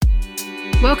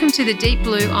Welcome to the Deep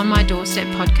Blue On My Doorstep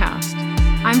podcast.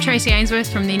 I'm Tracy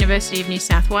Ainsworth from the University of New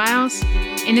South Wales.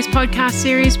 In this podcast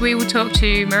series, we will talk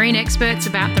to marine experts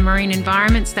about the marine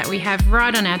environments that we have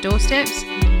right on our doorsteps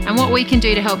and what we can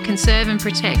do to help conserve and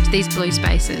protect these blue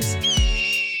spaces.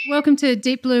 Welcome to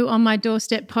Deep Blue On My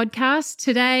Doorstep podcast.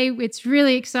 Today, it's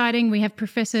really exciting. We have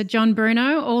Professor John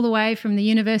Bruno all the way from the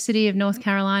University of North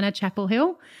Carolina, Chapel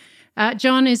Hill.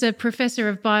 John is a professor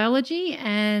of biology,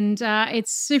 and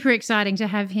it's super exciting to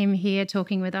have him here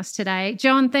talking with us today.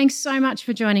 John, thanks so much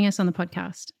for joining us on the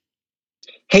podcast.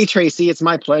 Hey, Tracy, it's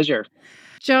my pleasure.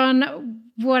 John,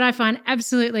 what I find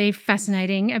absolutely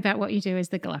fascinating about what you do is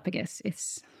the Galapagos.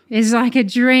 It's like a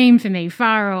dream for me,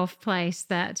 far off place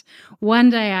that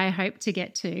one day I hope to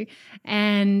get to.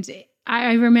 And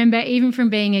I remember even from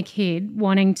being a kid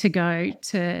wanting to go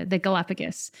to the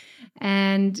Galapagos,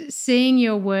 and seeing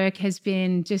your work has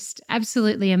been just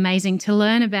absolutely amazing to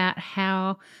learn about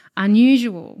how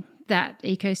unusual that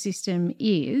ecosystem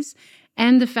is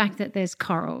and the fact that there's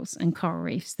corals and coral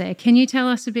reefs there. Can you tell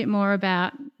us a bit more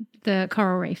about the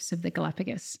coral reefs of the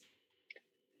Galapagos?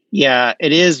 Yeah,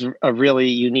 it is a really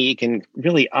unique and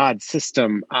really odd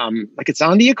system. It's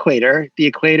on the equator. The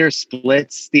equator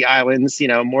splits the islands,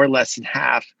 more or less in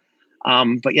half.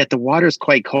 But yet the water is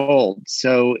quite cold.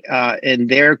 So in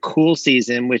their cool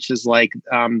season, which is like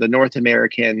the North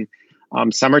American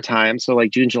summertime, so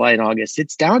like June, July, and August,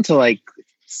 it's down to like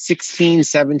 16,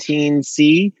 17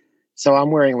 C. So I'm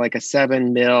wearing like a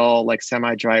 7 mil, like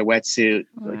semi-dry wetsuit,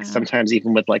 Wow. like sometimes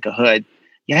even with like a hood.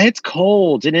 Yeah, it's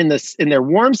cold. And in their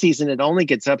warm season, it only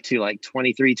gets up to like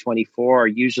 23, 24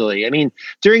 usually. I mean,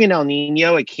 during an El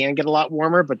Nino, it can get a lot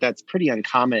warmer, but that's pretty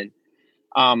uncommon.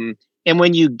 And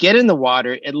when you get in the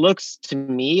water, it looks to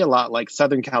me a lot like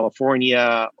Southern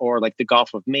California or like the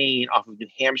Gulf of Maine off of New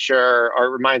Hampshire, or it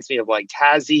reminds me of like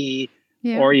Tassie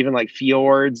or even like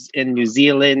fjords in New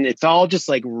Zealand. It's all just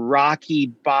like rocky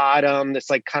bottom. It's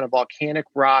like kind of volcanic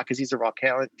rock, because these are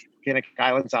volcanic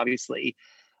islands, obviously.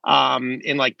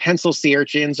 And like pencil sea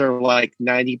urchins are like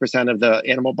 90% of the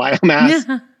animal biomass.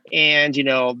 Yeah. And,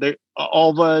 the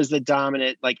ulva is the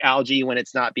dominant like algae when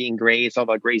it's not being grazed,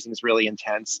 although grazing is really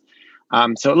intense.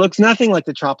 So it looks nothing like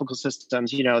the tropical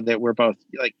systems, that we're both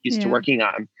like used to working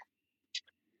on.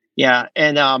 Yeah.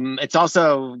 And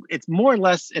it's more or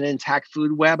less an intact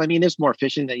food web. I mean, there's more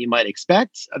fishing than you might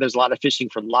expect. There's a lot of fishing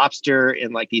for lobster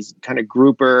and like these kind of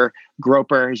groper,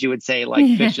 as you would say,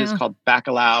 like fishes called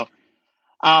bacalao.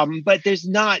 But there's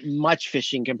not much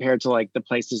fishing compared to like the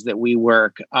places that we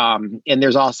work. And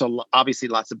there's also obviously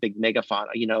lots of big megafauna.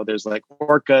 There's like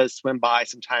orcas swim by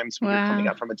sometimes when you're coming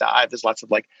up from a dive. There's lots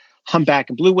of like humpback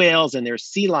and blue whales, and there's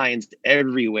sea lions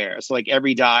everywhere. So like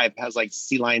every dive has like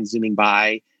sea lions zooming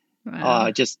by. Wow.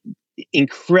 Just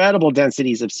incredible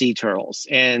densities of sea turtles.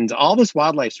 And all this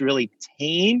wildlife's really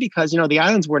tame because, the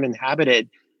islands weren't inhabited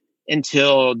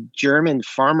until German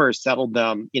farmers settled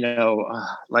them,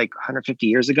 like 150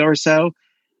 years ago or so.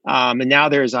 And now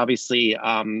there's obviously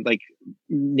like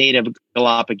native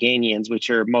Galapagonians, which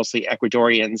are mostly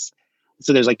Ecuadorians.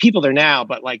 So there's like people there now,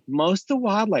 but like most of the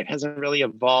wildlife hasn't really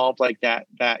evolved like that,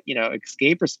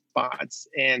 escape response.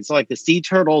 And so like the sea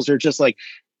turtles are just like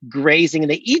grazing,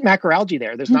 and they eat macroalgae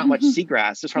there. There's not much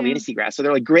seagrass. There's hardly any seagrass. So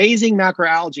they're like grazing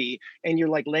macroalgae, and you're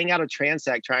like laying out a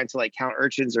transect trying to like count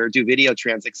urchins or do video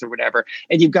transects or whatever.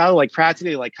 And you've got to like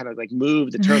practically like kind of like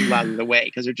move the turtle out of the way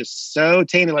because they're just so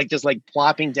tame. They're like just like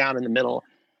plopping down in the middle.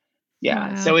 Yeah.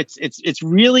 Wow. So it's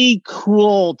really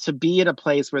cool to be at a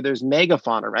place where there's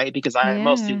megafauna, right? Because I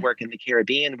mostly work in the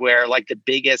Caribbean, where like the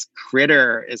biggest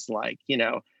critter is like,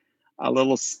 a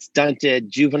little stunted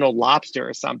juvenile lobster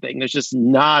or something. There's just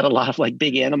not a lot of like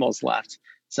big animals left.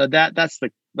 So that's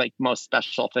the like most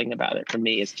special thing about it for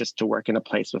me, is just to work in a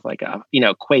place with like a,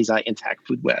 quasi intact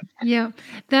food web. Yeah.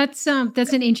 That's an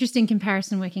interesting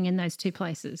comparison, working in those two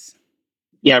places.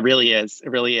 Yeah, it really is. It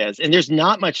really is. And there's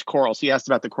not much coral. So you asked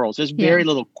about the corals. There's very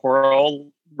little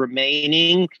coral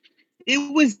remaining.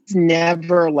 It was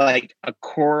never like a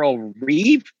coral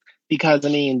reef, because, I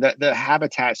mean, the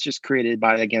habitat's just created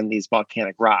by, again, these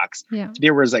volcanic rocks. Yeah.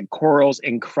 There was like corals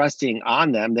encrusting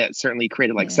on them that certainly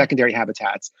created like secondary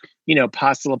habitats,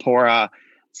 Postulopora,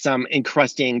 some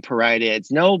encrusting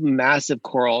parietids, no massive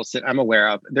corals that I'm aware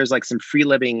of. There's like some free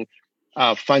living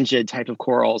fungid type of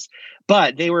corals,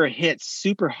 but they were hit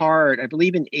super hard, I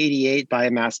believe in '88, by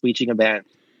a mass bleaching event.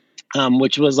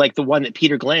 Which was like the one that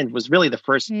Peter Glenn was really the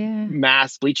first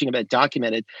mass bleaching event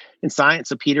documented in science.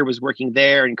 So Peter was working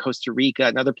there in Costa Rica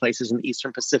and other places in the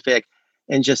Eastern Pacific,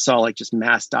 and just saw like just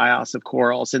mass die-offs of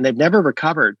corals, and they've never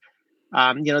recovered.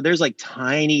 There's like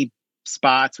tiny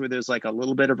spots where there's like a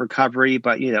little bit of recovery,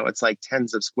 but it's like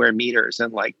tens of square meters,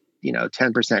 and like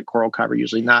 10% coral cover,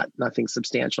 usually nothing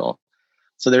substantial.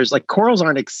 So there's like corals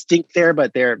aren't extinct there,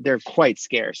 but they're quite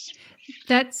scarce.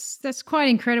 That's quite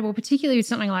incredible, particularly with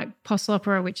something like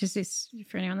Poslopora, which is this,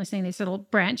 for anyone listening, these little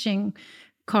branching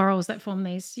corals that form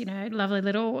these, lovely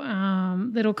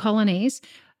little colonies.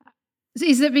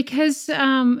 Is it because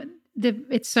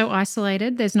it's so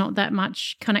isolated, there's not that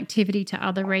much connectivity to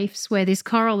other reefs, where this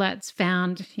coral that's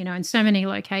found, in so many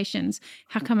locations,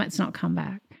 how come it's not come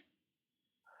back?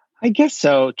 I guess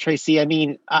so, Tracy. I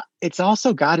mean, it's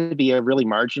also got to be a really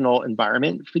marginal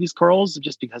environment for these corals,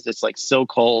 just because it's like so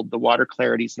cold. The water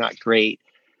clarity is not great.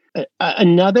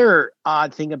 Another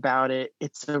odd thing about it,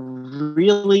 it's a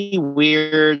really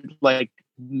weird like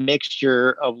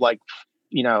mixture of like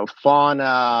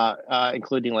fauna,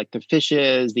 including like the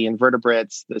fishes, the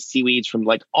invertebrates, the seaweeds from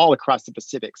like all across the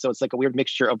Pacific. So it's like a weird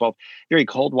mixture of both very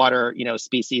cold water,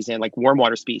 species and like warm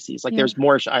water species. Like there's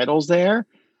Moorish idols there.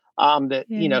 That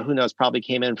who knows, probably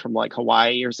came in from like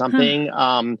Hawaii or something.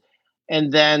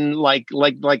 And then like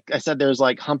I said, there's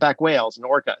like humpback whales and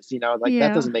orcas.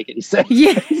 That doesn't make any sense.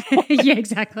 Yeah,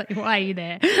 exactly. Why are you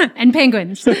there? And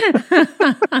penguins,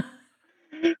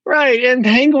 right? And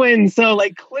penguins. So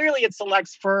like clearly, it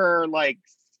selects for like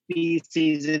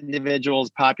species, individuals,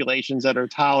 populations that are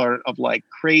tolerant of like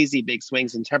crazy big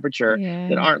swings in temperature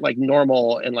that aren't like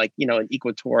normal in like an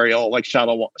equatorial like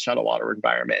shallow water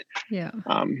environment.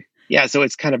 So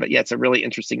it's kind of it's a really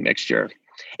interesting mixture.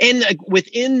 And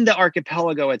within the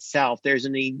archipelago itself, there's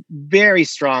a very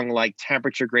strong like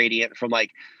temperature gradient from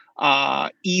like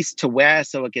east to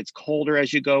west, so it gets colder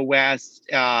as you go west.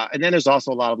 And then there's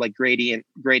also a lot of like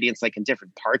gradients like in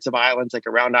different parts of islands, like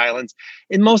around islands.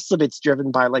 And most of it's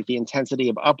driven by like the intensity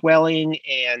of upwelling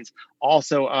and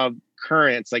also of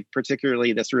currents, like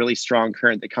particularly this really strong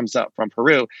current that comes up from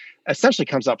Peru, essentially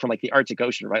comes up from like the Arctic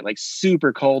Ocean, right? Like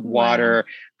super cold water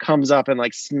comes up and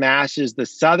like smashes the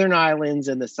southern islands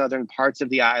and the southern parts of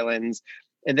the islands.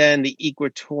 And then the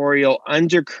equatorial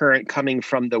undercurrent coming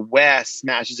from the west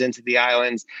smashes into the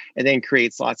islands and then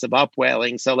creates lots of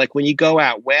upwelling. So like when you go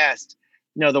out west,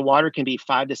 the water can be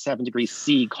 5 to 7 degrees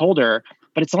C colder,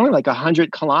 but it's only like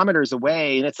 100 kilometers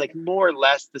away. And it's like more or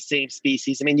less the same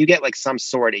species. I mean, you get like some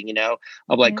sorting, of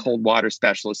like cold water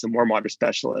specialists and warm water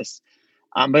specialists.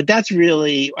 But that's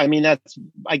really, that's,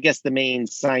 I guess, the main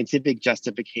scientific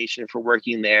justification for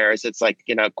working there is it's like,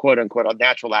 quote unquote, a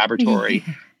natural laboratory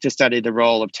to study the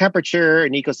role of temperature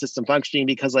and ecosystem functioning,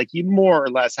 because like you more or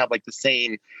less have like the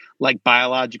same like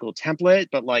biological template,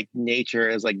 but like nature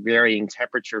is like varying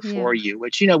temperature for you,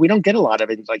 which, we don't get a lot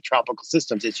of in like tropical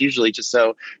systems. It's usually just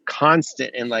so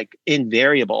constant and like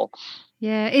invariable.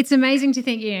 Yeah, it's amazing to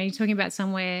think, you're talking about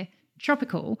somewhere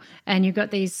tropical and you've got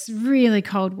these really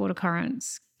cold water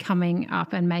currents coming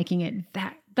up and making it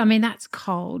that's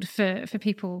cold for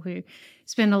people who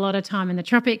spend a lot of time in the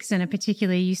tropics and are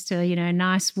particularly used to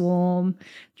nice warm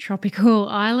tropical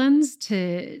islands.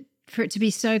 For it to be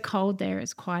so cold there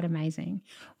is quite amazing.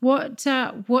 What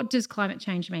does climate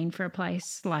change mean for a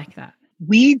place like that?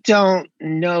 We don't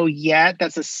know yet.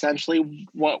 That's essentially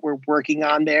what we're working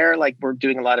on there. Like we're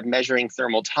doing a lot of measuring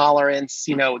thermal tolerance.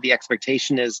 The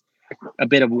expectation is a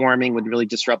bit of warming would really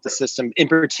disrupt the system, in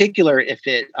particular if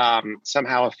it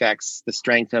somehow affects the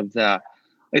strength of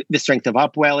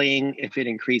upwelling, if it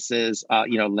increases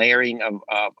layering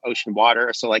of ocean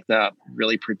water, so like the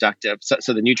really productive,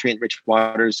 so the nutrient rich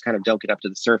waters kind of don't get up to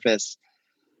the surface.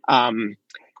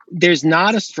 There's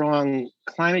not a strong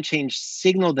climate change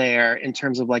signal there in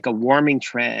terms of like a warming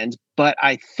trend, but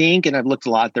I think, and I've looked a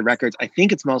lot at the records, I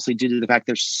think it's mostly due to the fact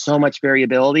there's so much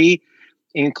variability,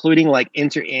 including like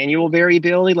interannual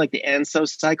variability. Like the ENSO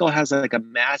cycle has like a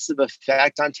massive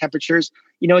effect on temperatures.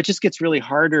 It just gets really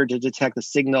harder to detect the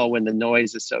signal when the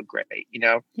noise is so great,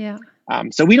 Yeah.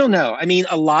 So we don't know. I mean,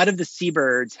 a lot of the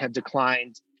seabirds have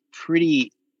declined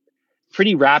pretty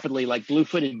rapidly. Like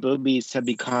blue-footed boobies have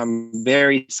become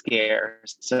very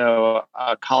scarce. So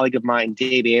a colleague of mine,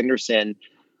 Dave Anderson,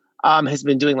 has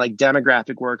been doing like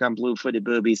demographic work on blue-footed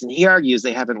boobies, and he argues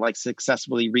they haven't like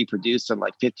successfully reproduced in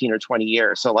like 15 or 20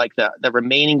 years. So like the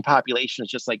remaining population is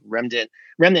just like remnant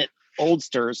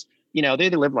oldsters. They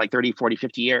live like 30, 40,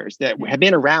 50 years that have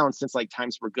been around since like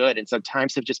times were good. And so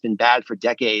times have just been bad for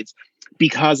decades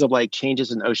because of like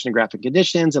changes in oceanographic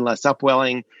conditions and less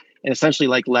upwelling and essentially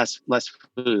like less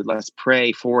food, less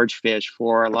prey, forage fish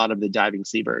for a lot of the diving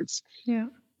seabirds. Yeah.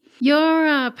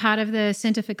 You're part of the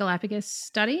Center for Galapagos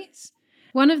Studies.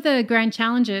 One of the grand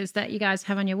challenges that you guys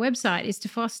have on your website is to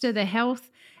foster the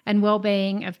health and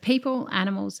well-being of people,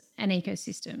 animals, and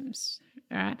ecosystems.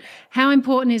 All right. How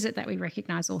important is it that we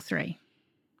recognise all three?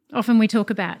 Often we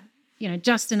talk about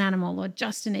just an animal or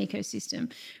just an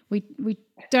ecosystem. We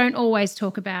don't always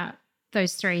talk about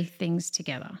those three things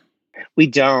together. We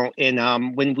don't.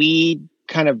 And when we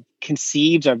kind of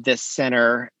conceived of this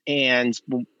center, and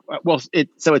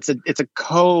it's a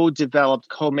co-developed,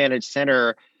 co-managed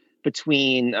center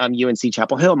between UNC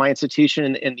Chapel Hill, my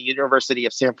institution, and the University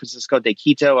of San Francisco de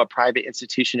Quito, a private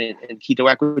institution in Quito,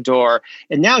 Ecuador.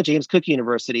 And now James Cook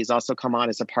University has also come on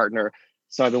as a partner.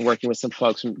 So I've been working with some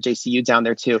folks from JCU down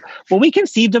there too. When we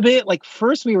conceived of it, like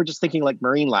first we were just thinking like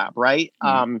marine lab, right?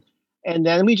 Mm-hmm. And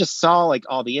then we just saw like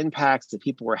all the impacts that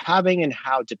people were having and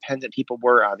how dependent people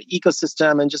were on the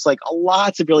ecosystem, and just like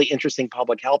lots of really interesting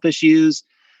public health issues.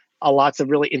 Lots of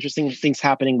really interesting things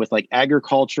happening with like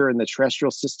agriculture and the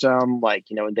terrestrial system, like,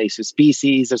 invasive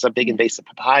species. There's a big invasive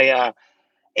papaya.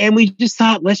 And we just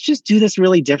thought, let's just do this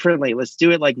really differently. Let's do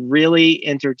it like really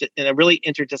in a really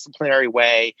interdisciplinary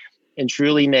way, and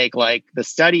truly make like the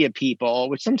study of people,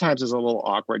 which sometimes is a little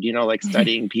awkward, like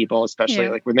studying people, especially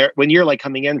like when you're like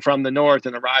coming in from the north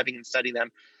and arriving and studying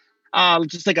them,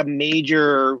 just like a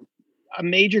major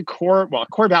core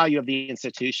value of the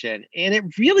institution. And it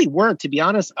really worked. To be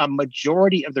honest, a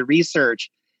majority of the research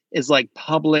is like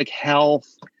public health,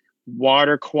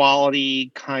 water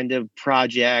quality kind of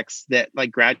projects that like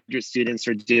graduate students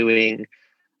are doing.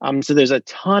 So there's a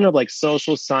ton of like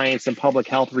social science and public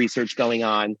health research going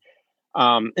on.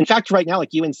 In fact, right now, like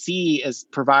UNC is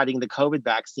providing the COVID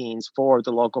vaccines for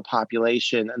the local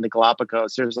population and the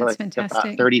Galapagos. There's like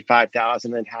about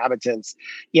 35,000 inhabitants.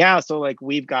 Yeah. So like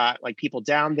we've got like people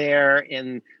down there,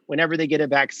 and whenever they get a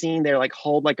vaccine, they're like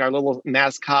hold like our little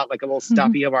mascot, like a little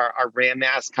stuffy of our ram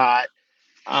mascot.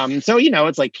 So,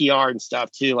 it's like PR and stuff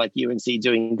too, like UNC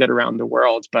doing good around the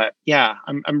world. But yeah,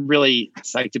 I'm really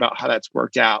psyched about how that's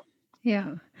worked out.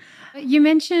 Yeah. You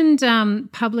mentioned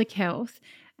public health.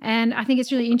 And I think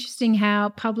it's really interesting how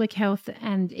public health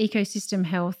and ecosystem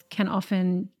health can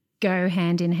often go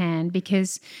hand in hand,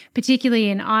 because particularly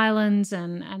in islands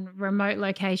and remote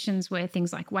locations where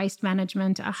things like waste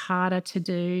management are harder to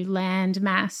do, land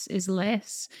mass is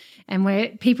less, and where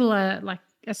people are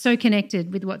so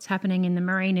connected with what's happening in the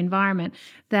marine environment,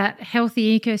 that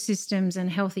healthy ecosystems and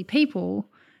healthy people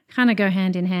kind of go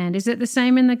hand in hand. Is it the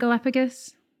same in the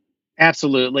Galapagos?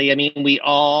 Absolutely. I mean, we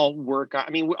all work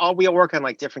on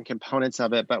like different components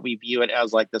of it, but we view it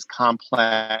as like this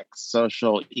complex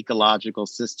social ecological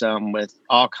system with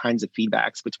all kinds of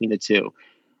feedbacks between the two.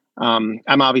 I'm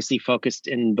obviously focused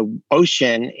in the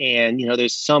ocean, and,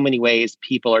 there's so many ways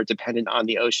people are dependent on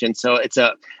the ocean. So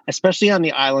especially on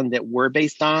the island that we're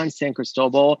based on, San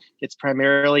Cristobal, it's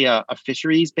primarily a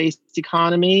fisheries-based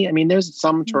economy. I mean, there's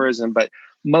some tourism, but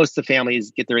most of the families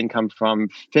get their income from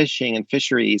fishing and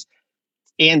fisheries.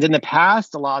 And in the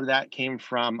past, a lot of that came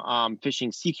from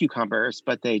fishing sea cucumbers,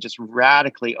 but they just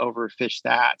radically overfished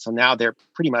that. So now they're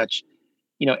pretty much,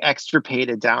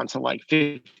 extirpated down to like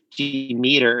 50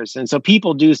 meters. And so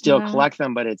people do still collect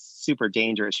them, but it's super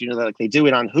dangerous. Like they do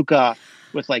it on hookah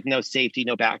with like no safety,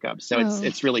 no backup. So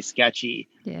it's really sketchy.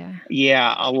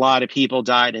 Yeah. A lot of people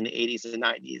died in the 80s and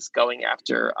 90s going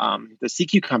after the sea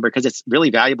cucumber, because it's really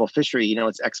valuable fishery.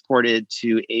 It's exported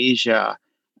to Asia,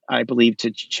 I believe to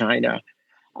China.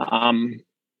 And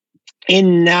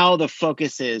now the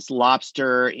focus is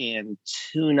lobster and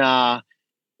tuna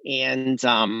and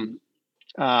some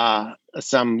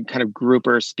kind of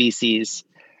grouper species.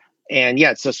 And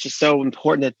yeah, so it's just so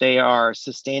important that they are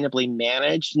sustainably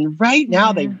managed. And right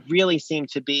now they really seem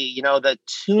to be, the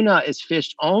tuna is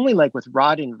fished only like with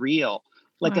rod and reel,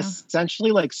 like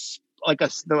essentially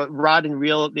the rod and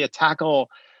reel, the tackle,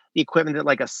 the equipment that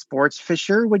like a sports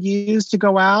fisher would use to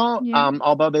go out.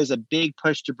 Although there's a big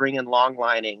push to bring in long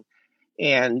lining.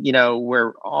 And,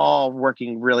 we're all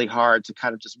working really hard to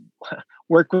kind of just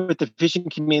work with the fishing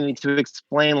community to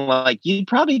explain, like, you'd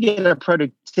probably get a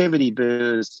productivity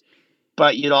boost,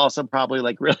 but you'd also probably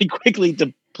like really quickly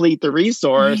deplete the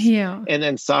resource and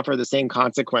then suffer the same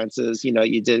consequences,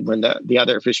 you did when the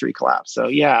other fishery collapsed. So,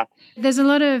 yeah. There's a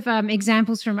lot of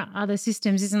examples from other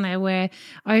systems, isn't there, where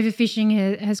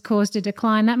overfishing has caused a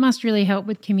decline. That must really help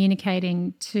with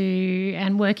communicating to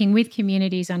and working with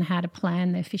communities on how to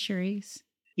plan their fisheries.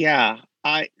 Yeah,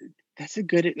 that's a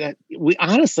good.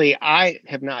 I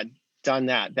have not done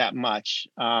that much.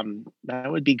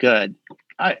 That would be good.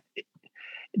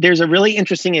 There's a really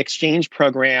interesting exchange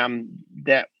program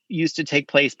that used to take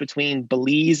place between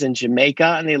Belize and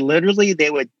Jamaica, and they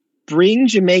would bring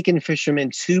Jamaican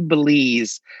fishermen to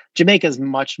Belize. Jamaica is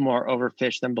much more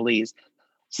overfished than Belize,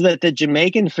 so that the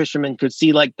Jamaican fishermen could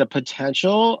see like the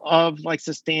potential of like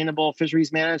sustainable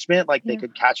fisheries management. Like they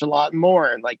could catch a lot more,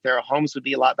 and like their homes would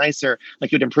be a lot nicer,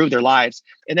 like it would improve their lives.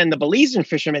 And then the Belizean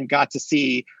fishermen got to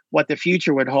see what the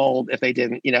future would hold if they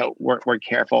didn't, weren't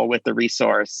careful with the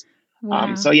resource.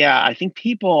 Wow. So yeah, I think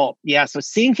people, so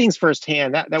seeing things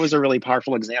firsthand, that was a really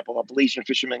powerful example. A Belizean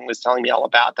fisherman was telling me all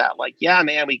about that. Like, yeah,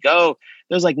 man, we go,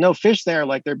 there's like no fish there.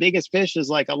 Like their biggest fish is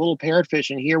like a little parrotfish.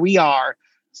 And here we are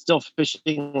still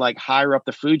fishing like higher up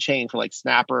the food chain for like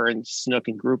snapper and snook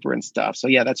and grouper and stuff. So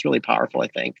yeah, that's really powerful, I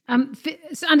think.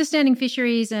 So understanding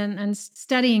fisheries and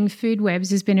studying food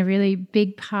webs has been a really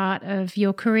big part of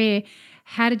your career.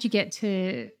 How did you get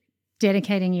to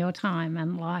dedicating your time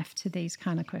and life to these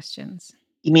kind of questions?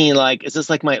 You mean like, is this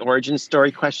like my origin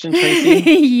story question,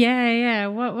 Tracy? Yeah.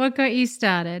 What got you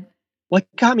started? What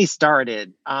got me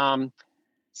started?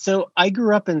 So I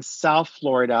grew up in South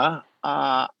Florida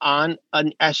on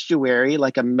an estuary,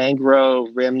 like a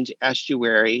mangrove-rimmed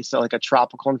estuary, so like a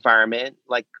tropical environment,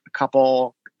 like a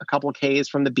couple Ks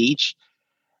from the beach.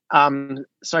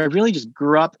 So I really just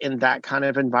grew up in that kind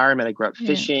of environment. I grew up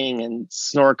fishing and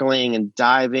snorkeling and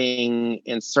diving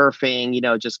and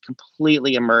surfing, just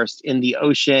completely immersed in the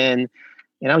ocean.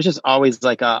 And I was just always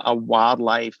like a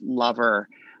wildlife lover.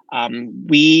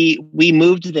 We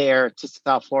moved there to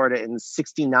South Florida in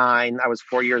 '69. I was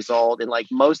 4 years old, and like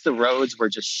most of the roads were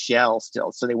just shell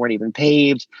still, so they weren't even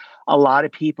paved. A lot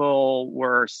of people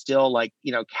were still like,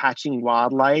 catching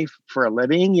wildlife for a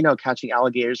living, catching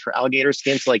alligators for alligator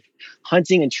skins. Like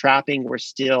hunting and trapping were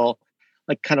still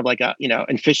like kind of like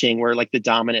and fishing were like the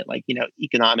dominant, like,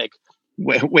 economic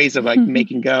ways of like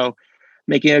making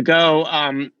it go.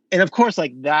 And of course,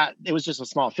 like that, it was just a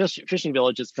small fishing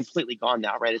village. It's completely gone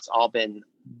now, right? It's all been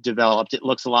developed. It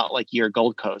looks a lot like your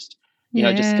Gold Coast,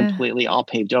 just completely all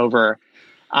paved over.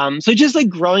 So just like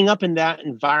growing up in that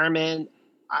environment,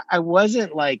 I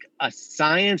wasn't like a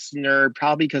science nerd,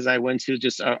 probably because I went to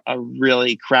just a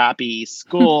really crappy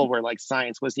school where like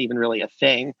science wasn't even really a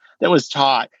thing that was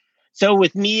taught. So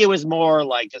with me, it was more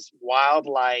like just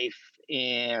wildlife.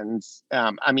 And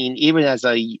even as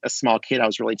a small kid, I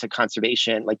was really into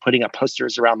conservation, like putting up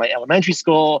posters around my elementary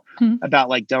school about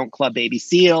like don't club baby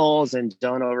seals and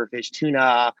don't overfish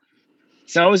tuna.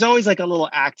 So I was always like a little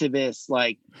activist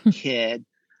like kid.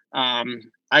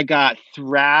 I got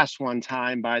thrashed one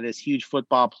time by this huge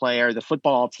football player. The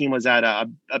football team was at a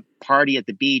party at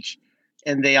the beach,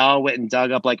 and they all went and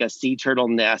dug up like a sea turtle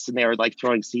nest, and they were like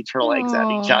throwing sea turtle eggs at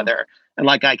each other. And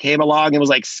like I came along and was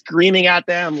like screaming at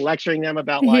them, lecturing them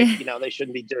about like, they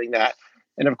shouldn't be doing that.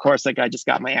 And of course, like I just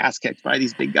got my ass kicked by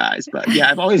these big guys. But yeah,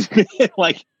 I've always been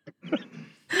like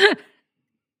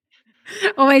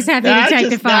always happy to take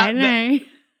the fight.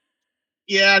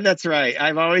 Yeah, that's right.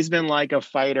 I've always been like a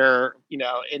fighter,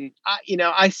 and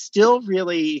I still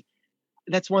really,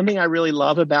 that's one thing I really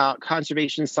love about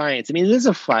conservation science. I mean, it is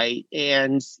a fight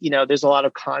and, there's a lot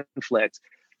of conflict,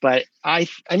 but I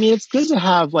mean, it's good to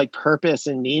have like purpose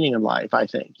and meaning in life. I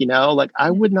think, like I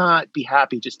would not be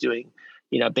happy just doing,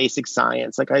 basic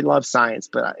science. Like I love science,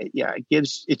 but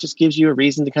it just gives you a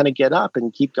reason to kind of get up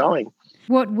and keep going.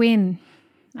 What win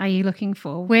are you looking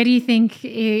for? Where do you think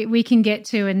we can get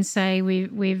to and say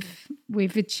we've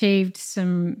achieved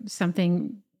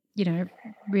something,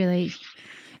 really,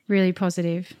 really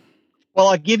positive? Well,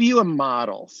 I'll give you a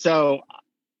model. So,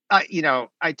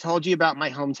 I told you about my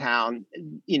hometown.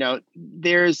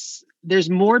 There's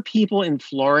more people in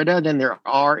Florida than there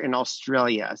are in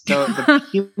Australia. So the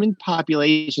human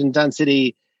population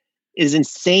density is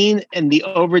insane, and the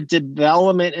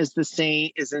overdevelopment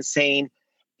is insane.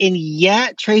 And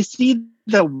yet, Tracy,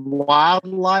 the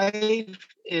wildlife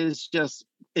is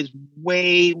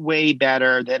way, way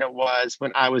better than it was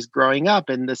when I was growing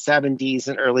up in the 70s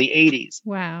and early 80s.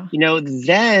 Wow.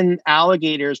 Then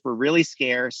alligators were really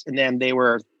scarce, and then they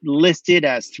were listed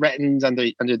as threatened under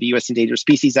the U.S. Endangered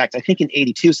Species Act, I think in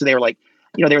 82. So they were like,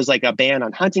 there was like a ban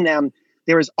on hunting them.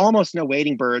 There was almost no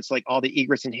wading birds. Like all the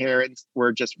egrets and herons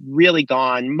were just really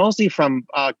gone, mostly from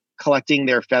collecting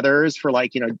their feathers for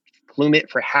like, plumage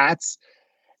for hats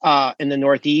in the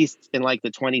Northeast in like the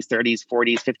 20s, 30s,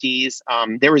 40s,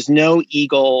 50s. There was no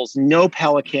eagles, no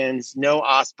pelicans, no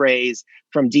ospreys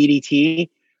from DDT.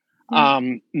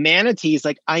 Manatees,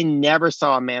 like I never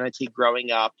saw a manatee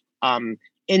growing up. And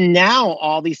now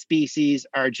all these species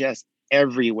are just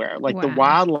everywhere. Like the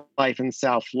wildlife in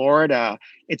South Florida,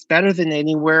 it's better than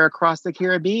anywhere across the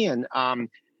Caribbean. And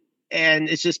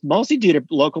it's just mostly due to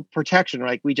local protection.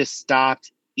 Like we just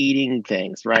stopped eating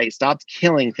things, right? Stopped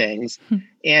killing things,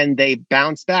 and they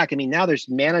bounced back. I mean, now there's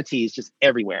manatees just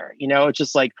everywhere. It's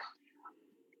just like,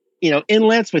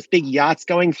 inlets with big yachts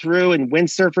going through and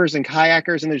windsurfers and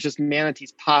kayakers, and there's just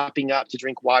manatees popping up to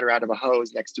drink water out of a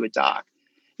hose next to a dock.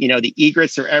 The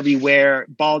egrets are everywhere,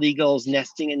 bald eagles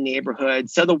nesting in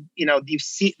neighborhoods. So you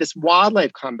see this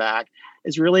wildlife come back.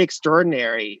 is really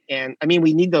extraordinary. And I mean,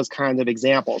 we need those kinds of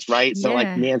examples, right? So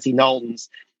like Nancy Knowlton's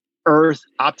Earth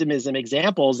optimism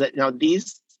examples that,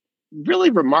 these really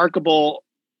remarkable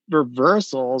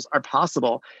reversals are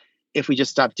possible if we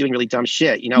just stop doing really dumb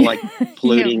shit, like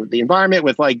polluting the environment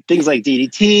with like things like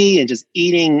DDT and just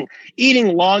eating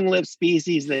long-lived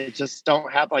species that just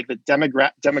don't have like the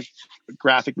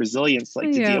demographic resilience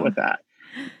to deal with that.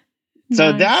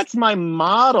 So that's my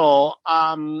model.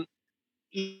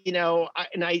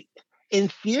 In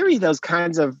theory, those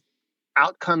kinds of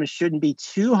outcomes shouldn't be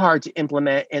too hard to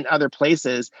implement in other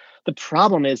places. The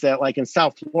problem is that like in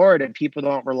South Florida, people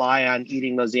don't rely on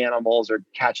eating those animals or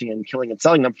catching and killing and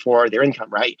selling them for their income,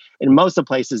 right? In most of the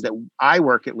places that I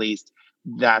work, at least,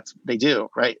 that's they do,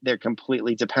 right? They're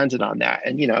completely dependent on that.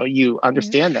 And, you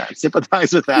understand that,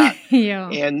 sympathize with that.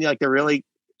 And like they're really,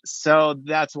 so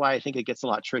that's why I think it gets a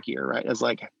lot trickier, right? It's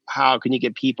like, how can you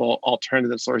give people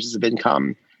alternative sources of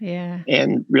income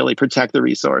and really protect the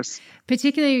resource?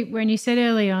 Particularly when you said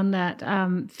early on that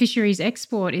fisheries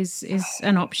export is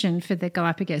an option for the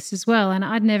Galapagos as well. And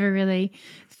I'd never really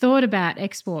thought about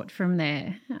export from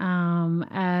there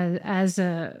as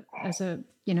a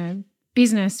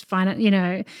business,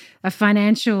 a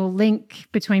financial link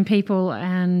between people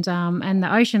and the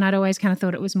ocean. I'd always kind of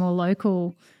thought it was more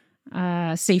local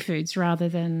seafoods rather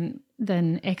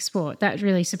than export. That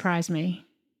really surprised me.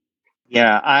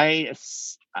 Yeah, I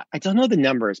don't know the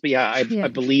numbers, but I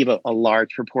believe a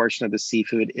large proportion of the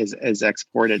seafood is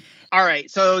exported. All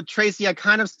right, so Tracy, I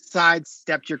kind of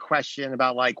sidestepped your question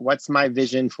about like what's my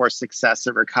vision for success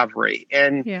of recovery,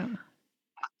 and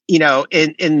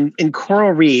in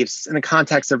coral reefs, in the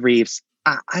context of reefs,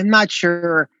 I'm not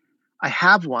sure I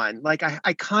have one. Like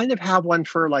I kind of have one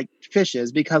for like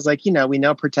fishes because like, we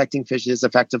know protecting fishes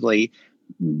effectively,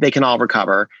 they can all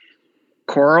recover.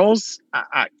 Corals,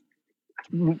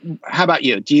 how about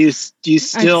you? Do you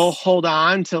still hold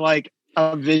on to like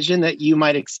a vision that you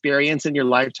might experience in your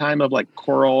lifetime of like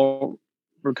coral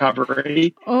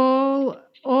recovery? All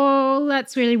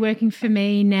that's really working for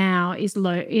me now is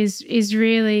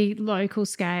really local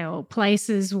scale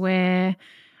places where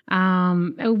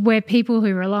people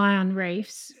who rely on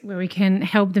reefs, where we can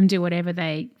help them do whatever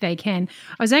they can.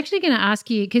 I was actually going to ask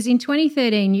you, because in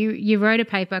 2013 you wrote a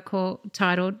paper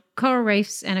titled Coral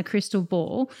Reefs and a Crystal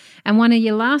Ball, and one of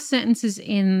your last sentences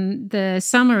in the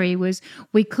summary was,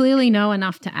 "We clearly know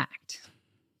enough to act."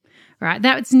 Right?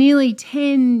 That was nearly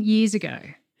 10 years ago.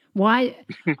 Why?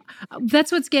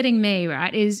 That's what's getting me,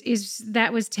 right, is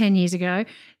that was 10 years ago.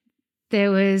 There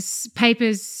was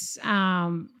papers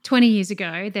 20 years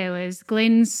ago. There was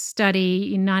Glenn's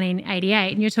study in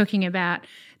 1988, and you're talking about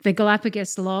the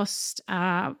Galapagos lost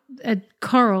a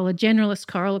generalist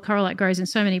coral, a coral that grows in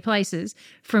so many places,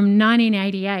 from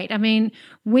 1988. I mean,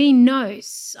 we know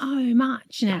so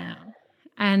much now,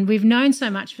 and we've known so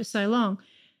much for so long.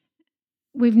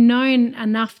 We've known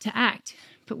enough to act,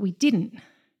 but we didn't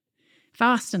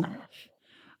fast enough.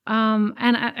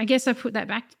 And I guess I put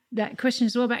that question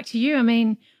as well back to you. I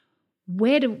mean,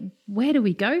 where do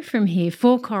we go from here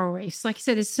for coral reefs? Like you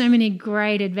said, there's so many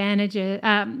great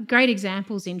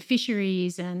examples in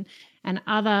fisheries and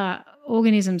other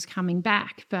organisms coming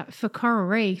back. But for coral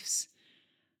reefs,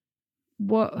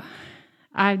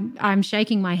 I'm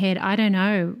shaking my head. I don't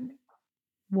know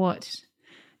what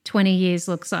 20 years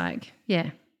looks like. Yeah.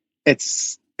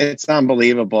 It's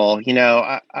unbelievable.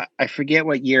 I forget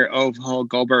what year Ove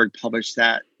Goldberg published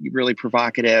that really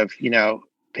provocative,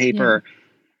 paper. Yeah.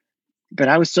 But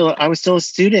I was still a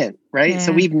student, right? Yeah.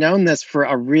 So we've known this for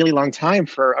a really long time,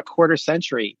 for a quarter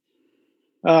century.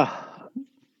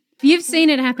 You've seen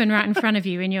it happen right in front of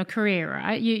you in your career,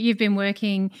 right? You've been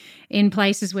working in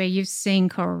places where you've seen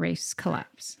coral reefs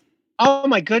collapse. Oh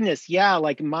my goodness. Yeah.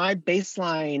 Like my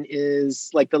baseline is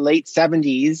like the late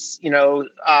 70s.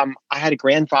 I had a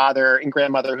grandfather and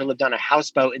grandmother who lived on a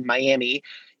houseboat in Miami.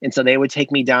 And so they would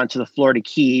take me down to the Florida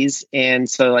Keys. And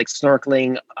so like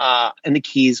snorkeling in the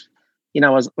Keys,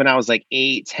 when I was like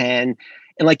 8, 10,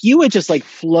 and like you would just like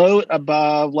float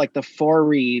above like the fore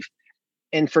reef.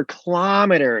 And for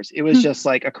kilometers, it was just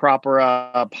like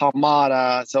Acropora,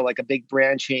 palmata. So like a big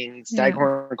branching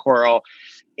staghorn coral.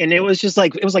 And it was just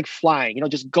like, flying,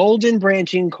 just golden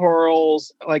branching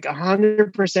corals, like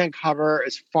 100% cover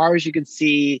as far as you could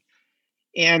see.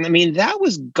 And I mean, that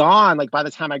was gone like by the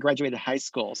time I graduated high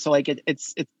school. So like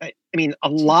a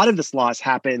lot of this loss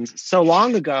happened so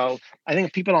long ago. I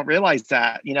think people don't realize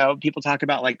that, people talk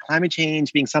about like climate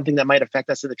change being something that might affect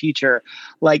us in the future.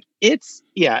 Like it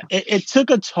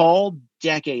took a toll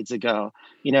decades ago.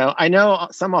 I know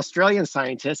some Australian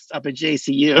scientists up at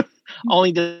JCU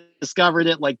only discovered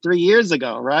it like 3 years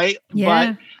ago, right?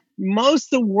 Yeah.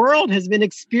 most of the world has been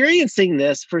experiencing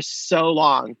this for so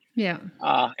long. Yeah.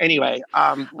 Anyway,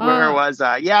 where was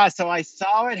I? Yeah, so I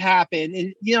saw it happen.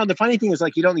 And, the funny thing is,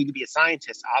 like, you don't need to be a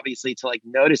scientist, obviously, to, like,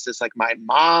 notice this. Like, my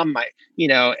mom,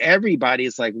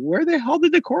 everybody's like, where the hell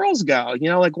did the corals go?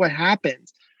 Like, what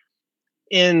happened?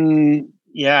 And,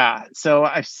 yeah, so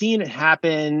I've seen it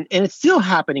happen, and it's still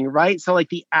happening, right? So, like,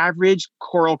 the average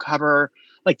coral cover,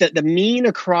 like the mean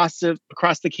across the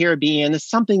Caribbean is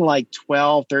something like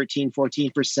 12, 13,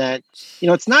 14%.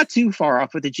 It's not too far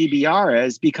off what the GBR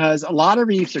is, because a lot of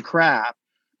reefs are crap,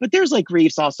 but there's like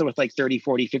reefs also with like 30,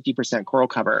 40, 50% coral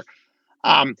cover.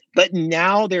 But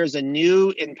now there's a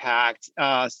new impact,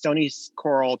 stony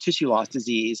coral tissue loss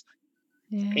disease.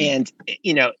 Yeah. And,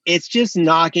 it's just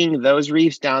knocking those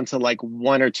reefs down to like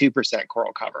 1 or 2%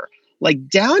 coral cover, like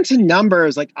down to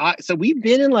numbers. Like, so we've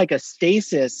been in like a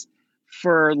stasis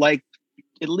for like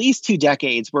at least 2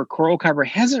 decades where coral cover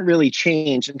hasn't really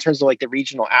changed in terms of like the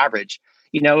regional average.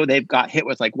 They've got hit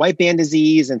with like white band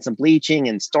disease and some bleaching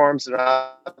and storms and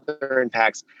other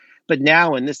impacts. But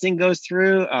now when this thing goes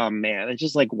through, oh man, it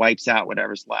just like wipes out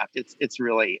whatever's left.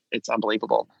 It's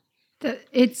unbelievable.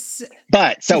 What's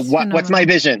my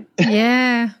vision?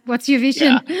 Yeah. What's your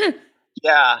vision?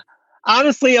 Yeah.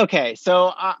 Honestly, okay.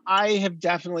 So I have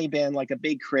definitely been like a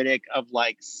big critic of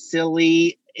like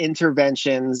silly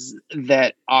interventions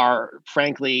that are,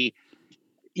 frankly,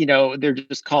 they're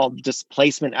just called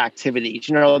displacement activities.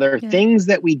 There are things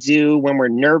that we do when we're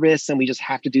nervous and we just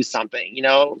have to do something,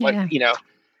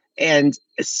 and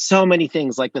so many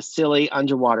things like the silly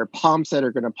underwater pumps that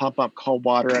are going to pump up cold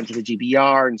water onto the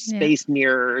GBR and space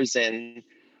mirrors. And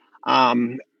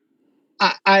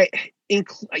I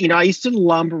used to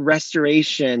lump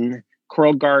restoration,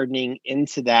 coral gardening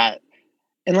into that.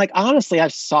 And like, honestly,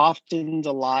 I've softened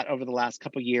a lot over the last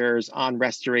couple of years on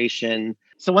restoration.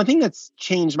 So one thing that's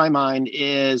changed my mind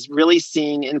is really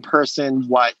seeing in person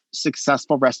what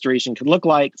successful restoration could look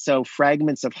like. So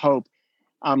Fragments of Hope,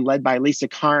 led by Lisa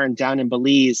Karn down in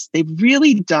Belize, they've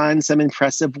really done some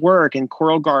impressive work in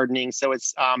coral gardening. So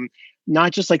it's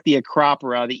not just like the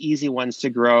Acropora, the easy ones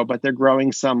to grow, but they're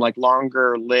growing some like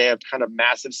longer lived kind of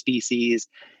massive species.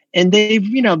 And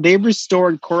they've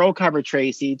restored coral cover,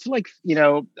 Tracy, to like,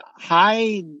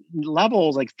 high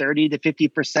levels, like 30 to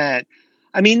 50%.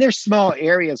 I mean, they're small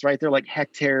areas, right? They're like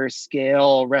hectare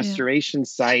scale restoration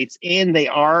sites, and they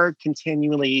are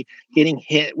continually getting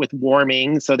hit with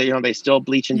warming. So they still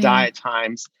bleach and die at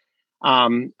times.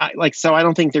 So I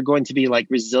don't think they're going to be like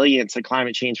resilient to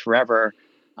climate change forever.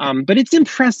 But it's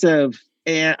impressive.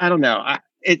 And I don't know,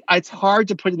 it's hard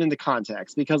to put it into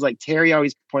context because like Terry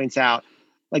always points out,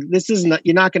 like, this is not,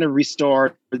 you're not going to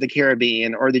restore the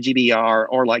Caribbean or the GBR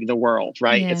or like the world,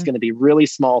 right? It's going to be really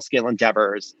small scale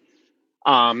endeavors.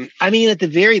 I mean, at the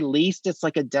very least, it's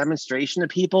like a demonstration to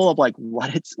people of like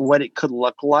what it could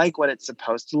look like, what it's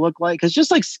supposed to look like. Because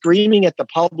just like screaming at the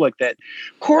public that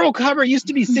coral cover used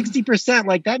to be 60%,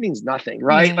 like that means nothing,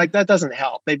 right? Yeah. Like that doesn't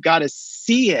help. They've got to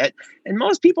see it, and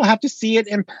most people have to see it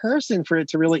in person for it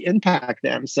to really impact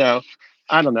them. So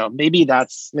I don't know. Maybe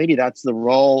that's the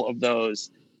role of those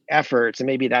efforts, and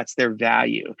maybe that's their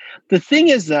value. The thing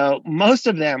is, though, most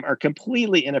of them are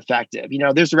completely ineffective.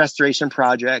 There's restoration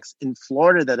projects in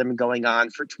Florida that have been going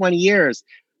on for 20 years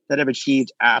that have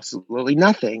achieved absolutely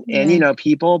nothing. Yeah. And,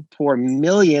 people pour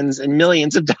millions and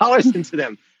millions of dollars into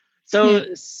them.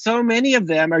 So many of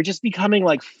them are just becoming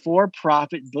like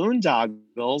for-profit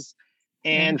boondoggles.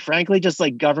 And frankly, just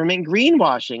like government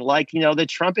greenwashing. Like, the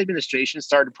Trump administration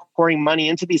started pouring money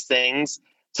into these things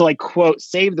to like, quote,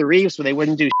 save the reefs where they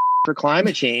wouldn't do for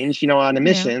climate change, on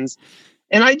emissions.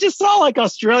 Yeah. And I just saw like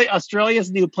Australia's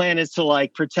new plan is to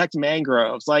like protect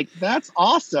mangroves. Like, that's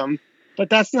awesome, but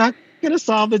that's not going to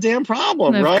solve the damn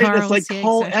problem, right? Corals, it's like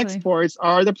coal exports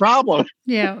are the problem.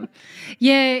 Yeah.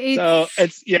 Yeah.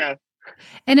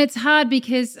 And it's hard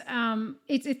because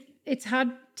it's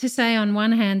hard to say on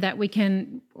one hand that we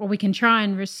can try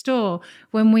and restore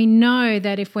when we know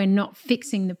that if we're not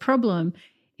fixing the problem,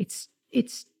 it's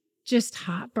just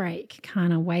heartbreak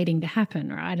kind of waiting to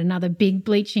happen, right? Another big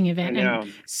bleaching event.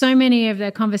 And so many of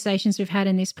the conversations we've had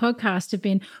in this podcast have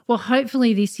been, well,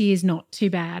 hopefully this year's not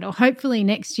too bad, or hopefully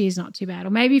next year's not too bad,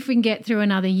 or maybe if we can get through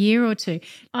another year or two.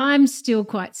 I'm still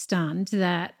quite stunned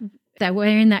that we're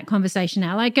in that conversation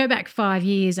now. Like, go back 5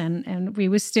 years and we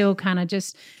were still kind of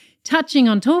just touching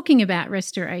on talking about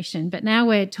restoration, but now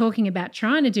we're talking about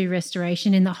trying to do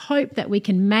restoration in the hope that we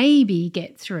can maybe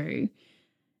get through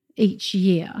each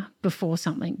year before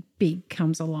something big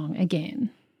comes along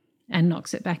again and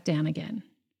knocks it back down again.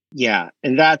 Yeah.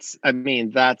 And that's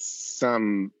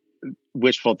some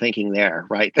wishful thinking there,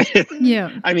 right?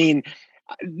 Yeah. I mean,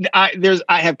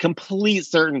 I have complete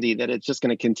certainty that it's just going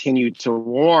to continue to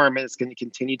warm and it's going to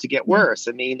continue to get worse.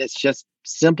 I mean, it's just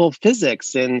simple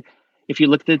physics. And if you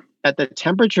look at the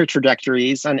temperature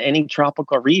trajectories on any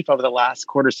tropical reef over the last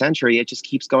quarter century, it just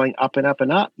keeps going up and up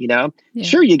and up, Yeah.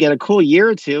 Sure, you get a cool year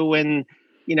or two when,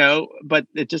 but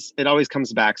it always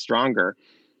comes back stronger.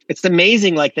 It's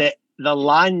amazing, like the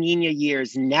La Nina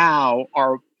years now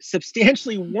are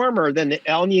substantially warmer than the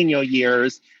El Nino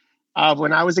years of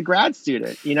when I was a grad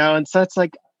student, and so it's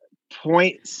like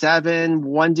 0.7,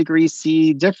 1 degree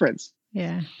C difference.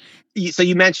 Yeah. So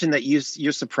you mentioned that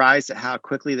you're surprised at how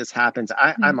quickly this happens.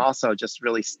 I'm also just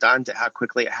really stunned at how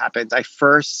quickly it happens. I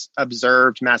first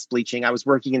observed mass bleaching. I was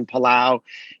working in Palau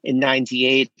in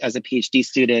 '98 as a PhD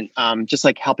student, just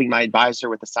like helping my advisor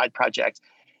with a side project.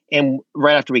 And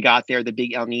right after we got there, the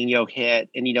big El Nino hit,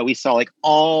 and we saw like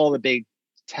all the big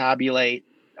tabulate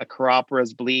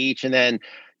Acroporas bleach, and then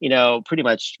pretty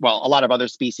much, a lot of other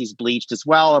species bleached as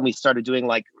well. And we started doing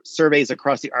like surveys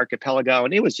across the archipelago,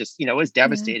 and it was just, it was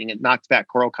devastating. It knocked back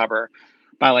coral cover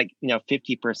by like,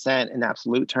 50% in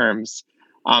absolute terms.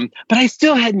 But I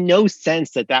still had no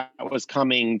sense that was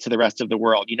coming to the rest of the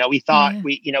world. We thought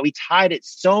we tied it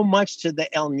so much to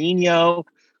the El Nino.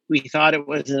 We thought it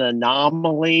was an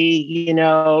anomaly,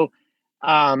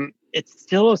 it's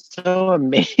still so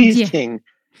amazing.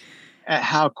 At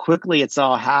how quickly it's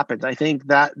all happened. I think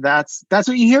that's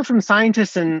what you hear from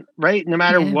scientists, and right, no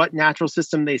matter what natural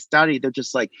system they study, they're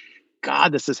just like,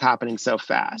 God, this is happening so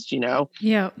fast,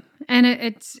 Yeah, and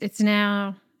it's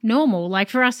now normal. Like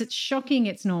for us, it's shocking.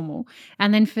 It's normal,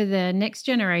 and then for the next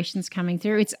generations coming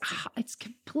through, it's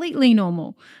completely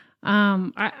normal.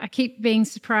 I keep being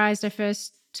surprised. I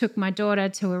first took my daughter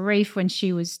to a reef when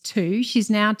she was 2. She's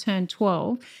now turned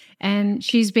 12. And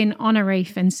she's been on a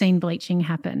reef and seen bleaching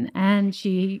happen, and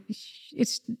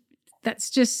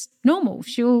that's just normal.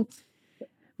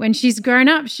 When she's grown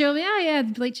up, she'll be,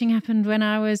 the bleaching happened when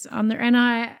I was on there, and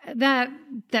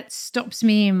that stops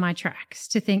me in my tracks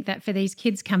to think that for these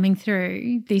kids coming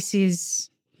through, this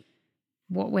is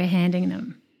what we're handing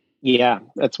them. Yeah,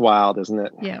 that's wild, isn't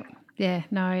it? Yeah.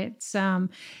 No, it's and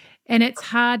it's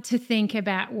hard to think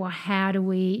about. Well,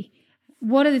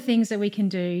 what are the things that we can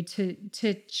do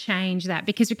to change that?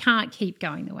 Because we can't keep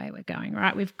going the way we're going,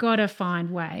 right? We've got to find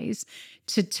ways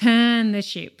to turn the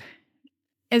ship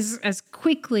as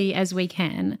quickly as we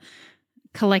can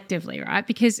collectively, right?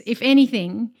 Because if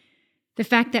anything, the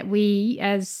fact that we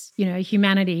as,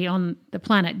 humanity on the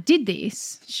planet did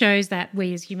this shows that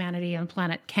we as humanity on the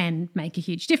planet can make a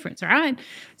huge difference, right?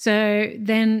 So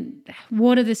then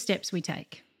what are the steps we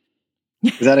take?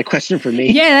 Is that a question for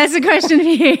me? Yeah, that's a question for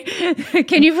you.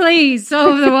 Can you please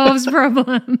solve the world's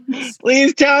problems?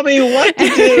 Please tell me what to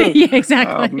do. Yeah,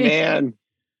 exactly. Oh, man.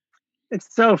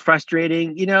 It's so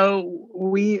frustrating. You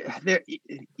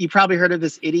probably heard of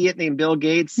this idiot named Bill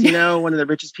Gates, one of the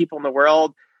richest people in the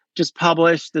world, just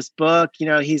published this book.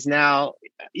 He's now,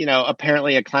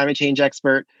 apparently a climate change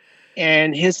expert.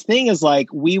 And his thing is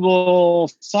like, we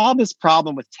will solve this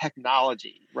problem with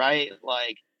technology, right?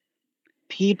 Like,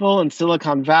 people in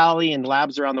Silicon Valley and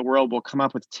labs around the world will come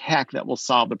up with tech that will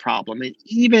solve the problem. And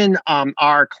even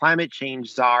our climate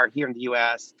change czar here in the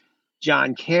U.S.,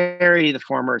 John Kerry, the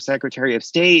former Secretary of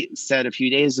State, said a few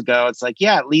days ago, it's like,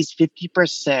 at least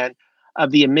 50%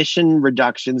 of the emission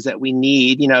reductions that we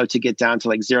need, to get down to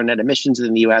like zero net emissions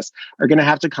in the U.S. are going to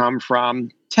have to come from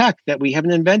tech that we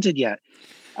haven't invented yet,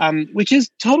 which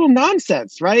is total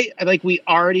nonsense, right? Like we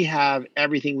already have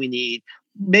everything we need.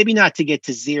 Maybe not to get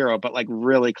to zero, but like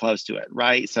really close to it,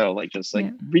 right? So like just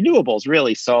like renewables,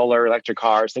 really solar, electric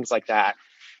cars, things like that.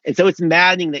 And so it's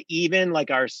maddening that even like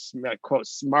our quote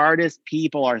smartest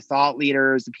people, our thought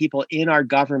leaders, the people in our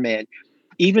government,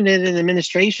 even in an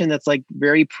administration that's like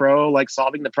very pro like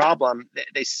solving the problem,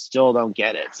 they still don't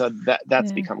get it. So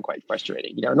that's become quite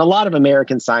frustrating, and a lot of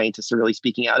American scientists are really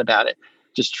speaking out about it,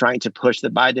 just trying to push the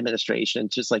Biden administration.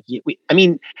 Just like,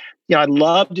 I'd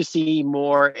love to see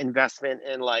more investment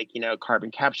in like, carbon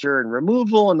capture and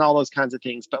removal and all those kinds of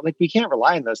things, but like, we can't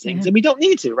rely on those things and we don't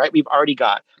need to, right? We've already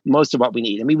got most of what we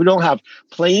need. I mean, we don't have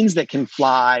planes that can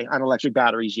fly on electric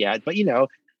batteries yet, but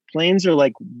planes are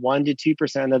like 1 to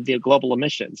 2% of the global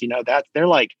emissions, they're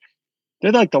like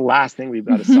the last thing we've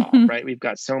got to solve, right? We've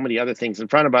got so many other things in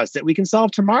front of us that we can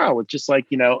solve tomorrow with just like,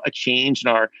 a change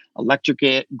in our electric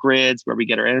grids, where we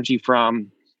get our energy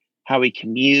from, how we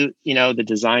commute, the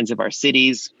designs of our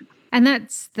cities. And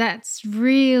that's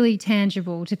really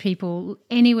tangible to people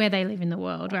anywhere they live in the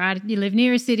world, right? You live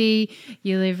near a city,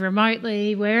 you live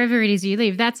remotely, wherever it is you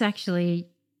live, that's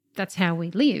how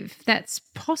we live. That's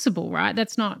possible, right?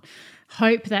 That's not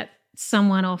hope that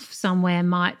someone off somewhere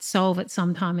might solve at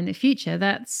some time in the future.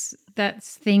 That's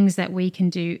things that we can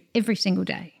do every single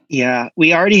day. Yeah,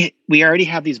 we already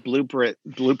have these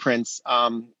blueprints.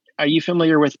 Are you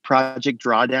familiar with Project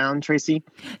Drawdown, Tracy?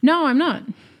 No, I'm not.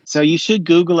 So you should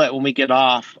Google it when we get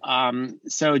off.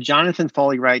 So Jonathan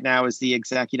Foley right now is the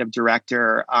executive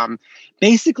director.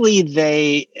 Basically,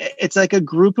 it's like a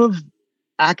group of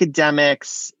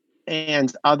academics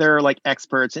and other like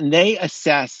experts, and they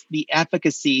assess the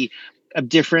efficacy of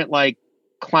different like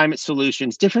climate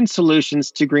solutions, different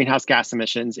solutions to greenhouse gas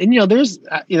emissions. And, there's,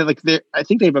 I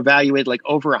think they've evaluated like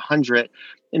over 100,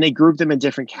 and they group them in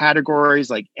different categories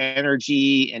like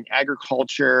energy and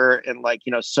agriculture and like,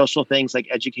 social things like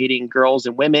educating girls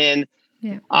and women.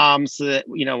 Yeah. So that,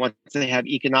 once they have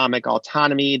economic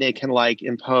autonomy, they can like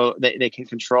impose, they can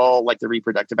control like the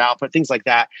reproductive output, things like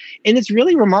that. And it's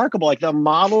really remarkable. Like they'll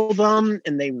model them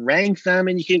and they rank them,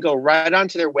 and you can go right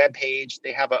onto their webpage.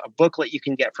 They have a booklet you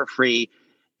can get for free.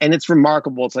 And it's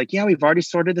remarkable. It's like, yeah, we've already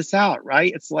sorted this out,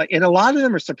 right? It's like, and a lot of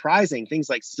them are surprising. Things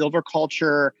like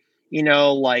silviculture,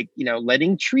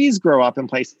 letting trees grow up in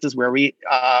places where we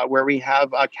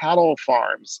have cattle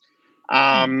farms,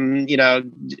 different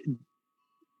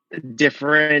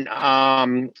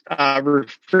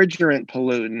refrigerant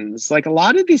pollutants. Like a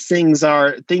lot of these things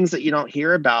are things that you don't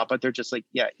hear about, but they're just like,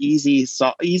 easy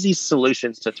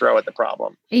solutions to throw at the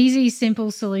problem. Easy,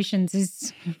 simple solutions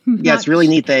is yeah, it's really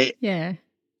neat.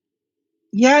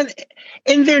 Yeah,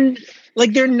 and they're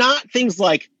not things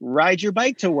like ride your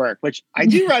bike to work, which I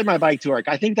do ride my bike to work.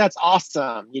 I think that's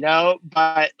awesome,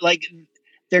 but like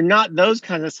they're not those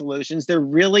kinds of solutions. They're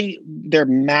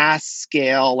mass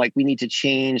scale. Like we need to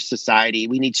change society.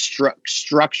 We need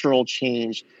structural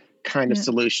change kind of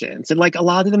solutions. And like a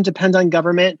lot of them depend on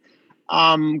government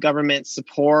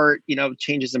support,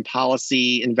 changes in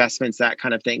policy, investments, that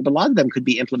kind of thing. But a lot of them could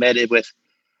be implemented with,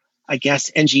 I guess,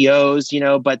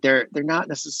 NGOs, but they're not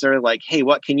necessarily like, hey,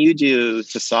 what can you do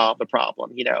to solve the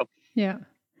problem, Yeah.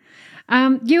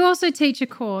 You also teach a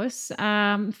course,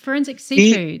 forensic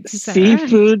seafood.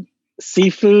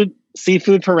 Seafood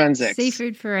forensics.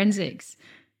 Seafood forensics.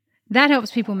 That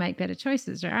helps people make better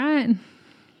choices, right?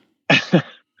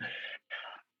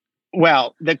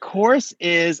 Well, the course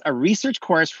is a research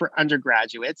course for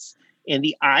undergraduates. And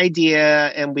the idea,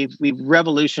 and we've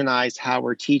revolutionized how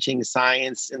we're teaching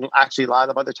science and actually a lot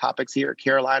of other topics here at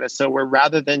Carolina. So we're,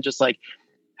 rather than just like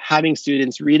having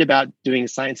students read about doing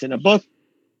science in a book,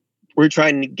 we're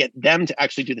trying to get them to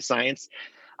actually do the science.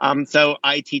 So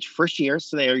I teach first years.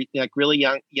 So they're like really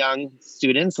young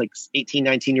students, like 18,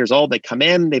 19 years old. They come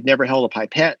in, they've never held a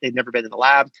pipette. They've never been in the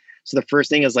lab. So the first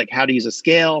thing is like how to use a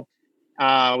scale.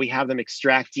 We have them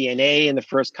extract DNA in the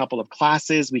first couple of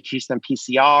classes. We teach them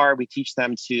PCR. We teach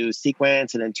them to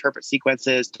sequence and interpret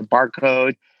sequences, to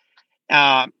barcode.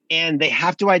 And they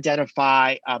have to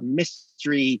identify a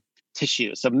mystery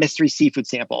tissue, so mystery seafood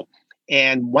sample.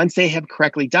 And once they have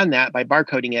correctly done that by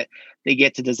barcoding it, they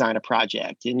get to design a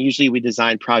project. And usually we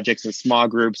design projects in small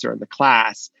groups or in the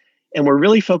class. And we're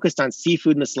really focused on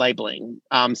seafood mislabeling.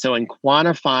 So in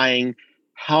quantifying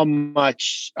how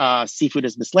much seafood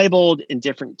is mislabeled in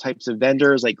different types of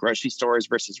vendors, like grocery stores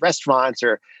versus restaurants,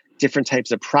 or different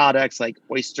types of products like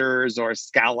oysters or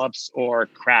scallops or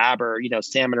crab or,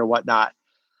 salmon or whatnot.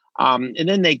 And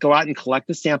then they go out and collect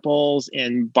the samples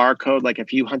and barcode like a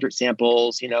few hundred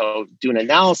samples, do an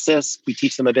analysis. We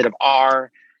teach them a bit of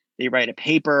R. They write a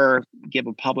paper, give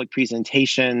a public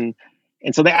presentation.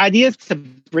 And so the idea is to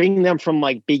bring them from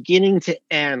like beginning to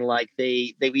end. Like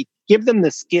we give them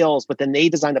the skills, but then they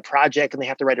design the project and they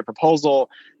have to write a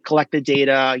proposal, collect the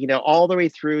data, all the way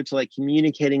through to like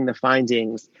communicating the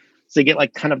findings. So they get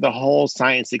like kind of the whole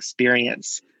science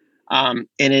experience. And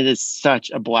it is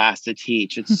such a blast to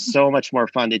teach. It's so much more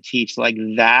fun to teach like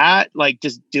that, like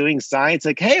just doing science,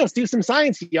 like, hey, let's do some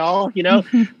science, y'all,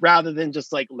 rather than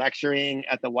just like lecturing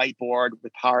at the whiteboard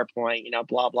with PowerPoint,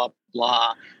 blah, blah,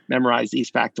 blah, memorize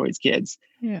these factoids, kids.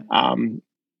 Yeah.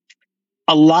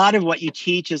 A lot of what you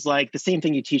teach is like the same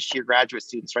thing you teach to your graduate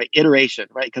students, right? Iteration,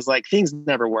 right? Because like things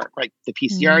never work, right? The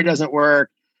PCR doesn't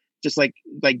work. Just like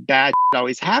bad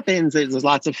always happens. There's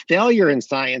lots of failure in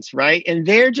science, right? And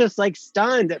they're just like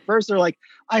stunned. At first, they're like,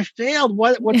 I failed.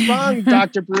 What's wrong,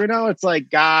 Dr. Bruno? It's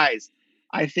like, guys,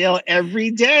 I fail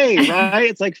every day, right?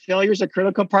 It's like failure is a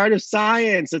critical part of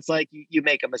science. It's like you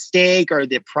make a mistake or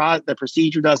the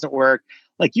procedure doesn't work.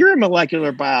 Like you're a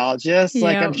molecular biologist.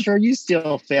 Like I'm sure you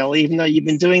still fail, even though you've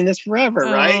been doing this forever,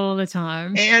 right? All the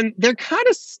time. And they're kind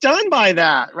of stunned by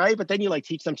that, right? But then you like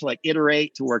teach them to like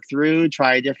iterate, to work through,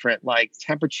 try a different like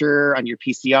temperature on your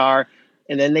PCR.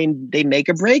 and then they make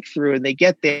a breakthrough and they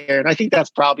get there. And I think that's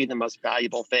probably the most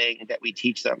valuable thing that we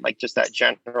teach them, like just that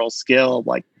general skill,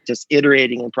 like just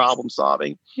iterating and problem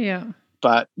solving. Yeah.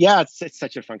 But yeah, it's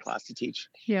such a fun class to teach.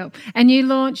 Yeah. And you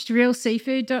launched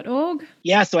realseafood.org?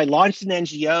 Yeah. So I launched an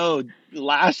NGO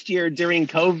last year during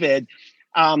COVID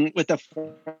with a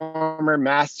former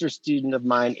master student of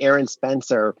mine, Aaron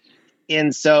Spencer.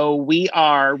 And so we've been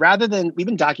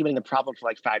documenting the problem for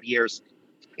like 5 years.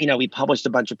 We published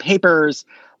a bunch of papers,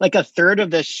 like a third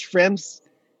of the shrimps.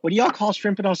 What do y'all call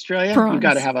shrimp in Australia? Prawns. You've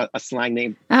got to have a slang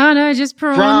name. Oh, no, just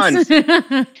prawns.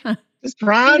 Just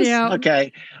prawns? Yeah.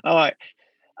 Okay. All right.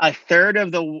 A third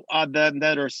of them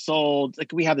that are sold,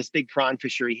 like we have this big prawn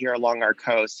fishery here along our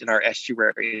coast in our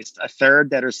estuaries. A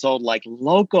third that are sold like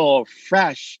local,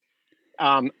 fresh,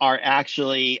 are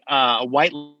actually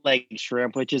white leg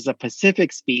shrimp, which is a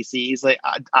Pacific species. Like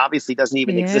obviously doesn't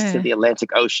even exist in the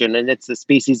Atlantic Ocean, and it's a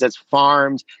species that's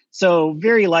farmed. So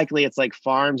very likely it's like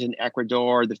farmed in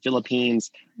Ecuador, the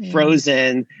Philippines,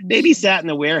 frozen, maybe sat in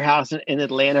the warehouse in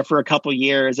Atlanta for a couple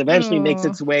years, eventually makes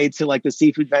its way to like the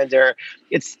seafood vendor.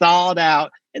 It's thawed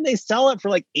out, and they sell it for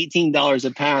like $18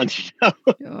 a pound.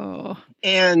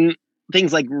 And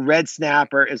things like red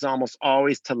snapper is almost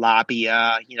always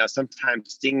tilapia,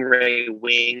 sometimes stingray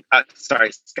wing.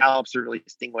 Scallops are really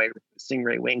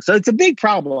stingray wing. So it's a big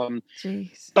problem.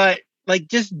 Jeez. But like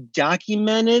just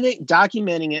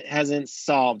documenting it hasn't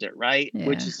solved it, right? Yeah.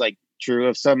 Which is like true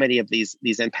of so many of these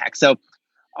impacts. So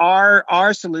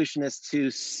our solution is to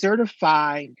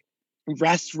certify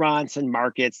restaurants and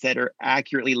markets that are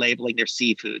accurately labeling their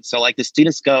seafood. So like the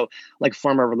students go like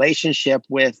form a relationship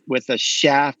with a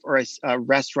chef or a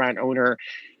restaurant owner,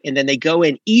 and then they go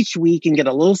in each week and get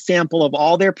a little sample of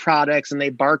all their products and they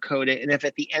barcode it. And if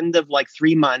at the end of like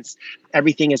 3 months,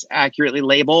 everything is accurately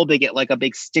labeled, they get like a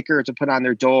big sticker to put on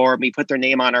their door. We put their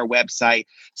name on our website.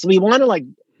 So we want to like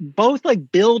both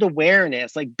like build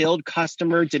awareness, like build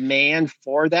customer demand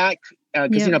for that.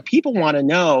 Because people want to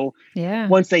know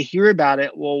once they hear about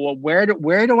it, well, where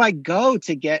do I go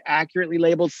to get accurately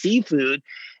labeled seafood?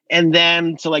 And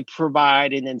then to like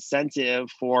provide an incentive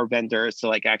for vendors to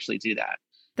like actually do that.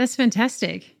 That's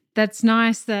fantastic. That's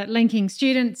nice that linking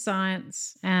student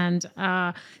science and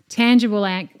tangible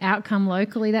outcome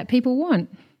locally that people want.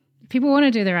 People want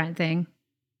to do the right thing.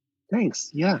 Thanks.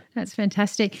 Yeah. That's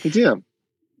fantastic. They do.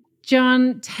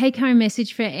 John, take-home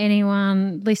message for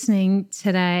anyone listening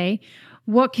today.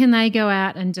 What can they go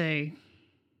out and do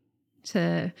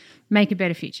to make a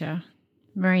better future?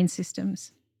 Marine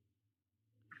systems.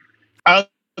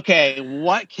 Okay,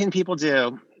 what can people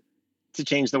do to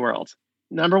change the world?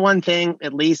 Number one thing,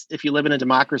 at least if you live in a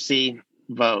democracy,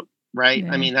 vote, right?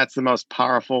 Yeah. I mean, that's the most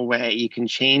powerful way you can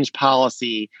change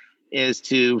policy is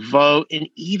to vote, and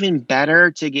even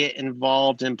better, to get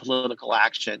involved in political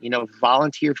action.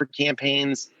 Volunteer for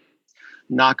campaigns,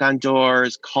 knock on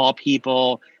doors, call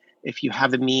people. If you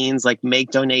have the means, like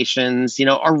make donations,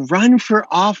 or run for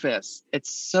office.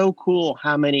 It's so cool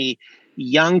how many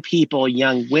young people,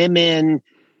 young women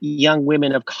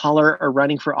of color are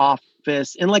running for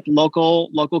office in like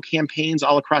local campaigns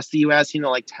all across the US,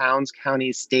 like towns,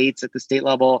 counties, states at the state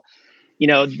level.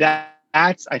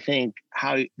 That's, I think,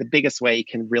 how the biggest way you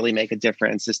can really make a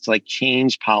difference is to like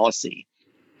change policy.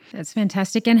 That's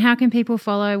fantastic. And how can people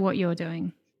follow what you're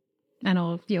doing and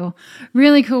all of your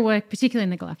really cool work, particularly in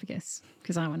the Galapagos?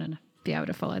 Because I want to be able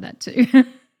to follow that too.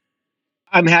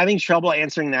 I'm having trouble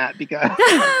answering that because,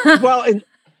 well, in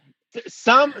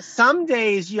some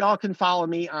days y'all can follow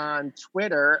me on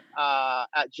Twitter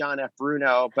at John F.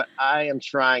 Bruno, but I am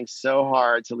trying so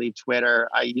hard to leave Twitter.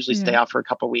 I usually stay out for a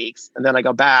couple of weeks and then I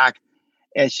go back.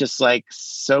 It's just like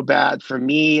so bad for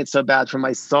me. It's so bad for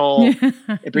my soul.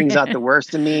 It brings out the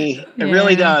worst in me. It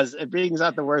really does. It brings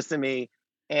out the worst in me.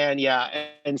 And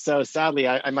and so sadly,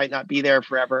 I might not be there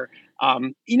forever.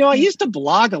 I used to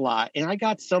blog a lot and I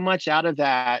got so much out of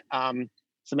that.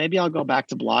 So maybe I'll go back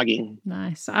to blogging.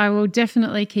 Nice. I will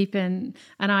definitely keep an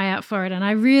eye out for it. And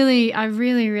I really,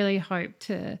 really hope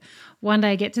to one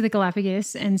day get to the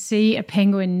Galapagos and see a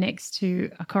penguin next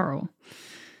to a coral.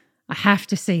 I have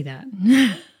to see that.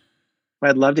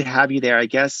 I'd love to have you there. I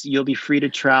guess you'll be free to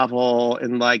travel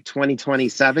in like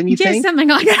 2027, you think? Yeah, something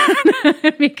like that.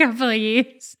 Maybe a couple of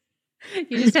years.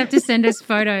 You just have to send us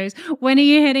photos. When are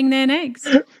you heading there next?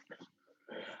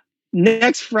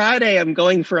 Next Friday. I'm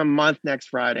going for a month next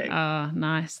Friday. Oh,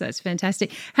 nice. That's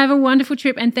fantastic. Have a wonderful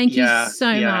trip. And thank you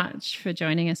so much for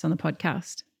joining us on the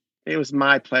podcast. It was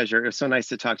my pleasure. It was so nice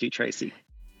to talk to you, Tracy.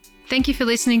 Thank you for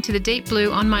listening to the Deep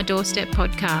Blue On My Doorstep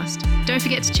podcast. Don't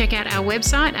forget to check out our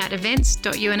website at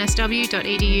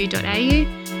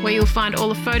events.unsw.edu.au, where you'll find all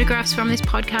the photographs from this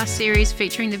podcast series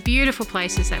featuring the beautiful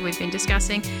places that we've been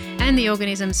discussing and the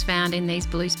organisms found in these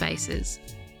blue spaces.